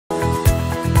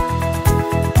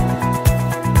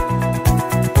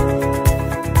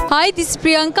Hi, this is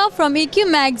Priyanka from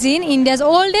EQ Magazine, India's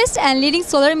oldest and leading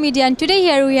solar media. And today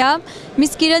here we have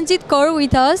Ms. Kiranjit Kaur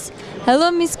with us.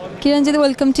 Hello, Ms. Kiranjit.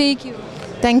 Welcome to EQ.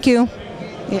 Thank you.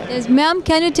 Yes, ma'am.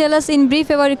 Can you tell us in brief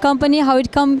about your company, how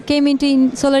it came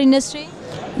into solar industry?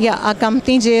 Yeah, our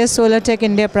company JS Solar Tech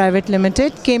India Private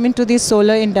Limited came into the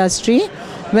solar industry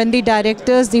when the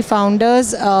directors, the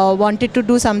founders wanted to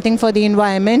do something for the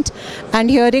environment, and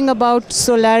hearing about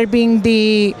solar being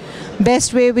the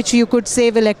best way which you could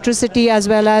save electricity as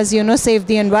well as save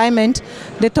the environment,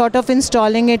 they thought of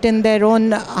installing it in their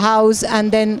own house,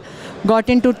 and then got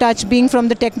into touch. Being from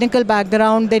the technical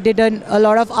background, they did a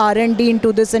lot of R&D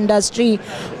into this industry,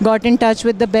 got in touch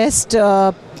with the best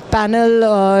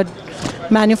panel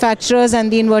manufacturers and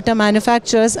the inverter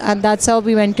manufacturers, and that's how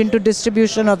we went into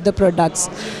distribution of the products.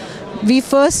 We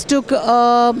first took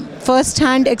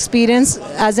first-hand experience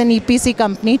as an EPC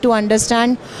company to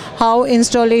understand how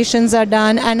installations are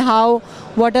done and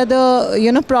what are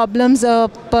the problems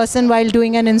a person while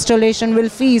doing an installation will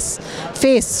face.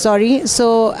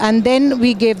 So, and then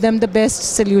we gave them the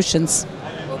best solutions.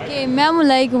 Okay, ma'am.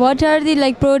 What are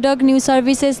the product, new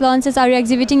services, launches are you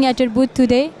exhibiting at your booth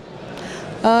today?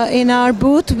 In our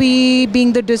booth, we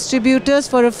being the distributors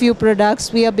for a few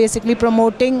products, we are basically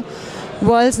promoting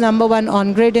world's #1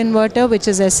 on-grid inverter, which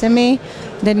is SMA.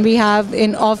 Then we have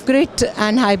in off-grid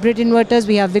and hybrid inverters,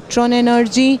 we have Victron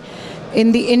Energy.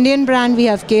 In the Indian brand, we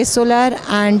have K Solar,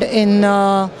 and in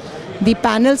the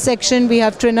panel section, we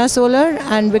have Trina Solar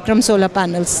and Vikram Solar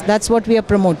panels. That's what we are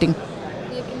promoting.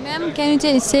 Ma'am, can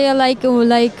you say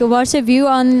what's your view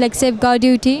on safeguard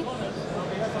duty?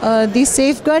 The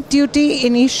safeguard duty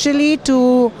initially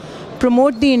to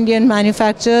promote the Indian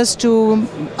manufacturers, to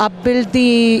upbuild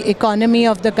the economy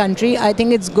of the country. I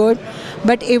think it's good,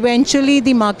 but eventually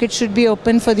the market should be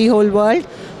open for the whole world,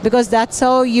 because that's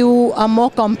how you are more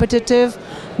competitive.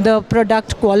 The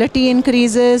product quality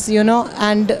increases,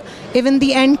 and even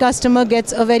the end customer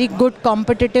gets a very good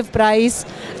competitive price,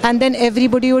 and then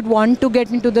everybody would want to get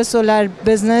into the solar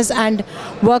business and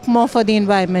work more for the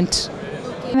environment.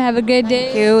 Have a great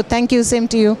day. Thank you. Same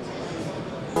to you.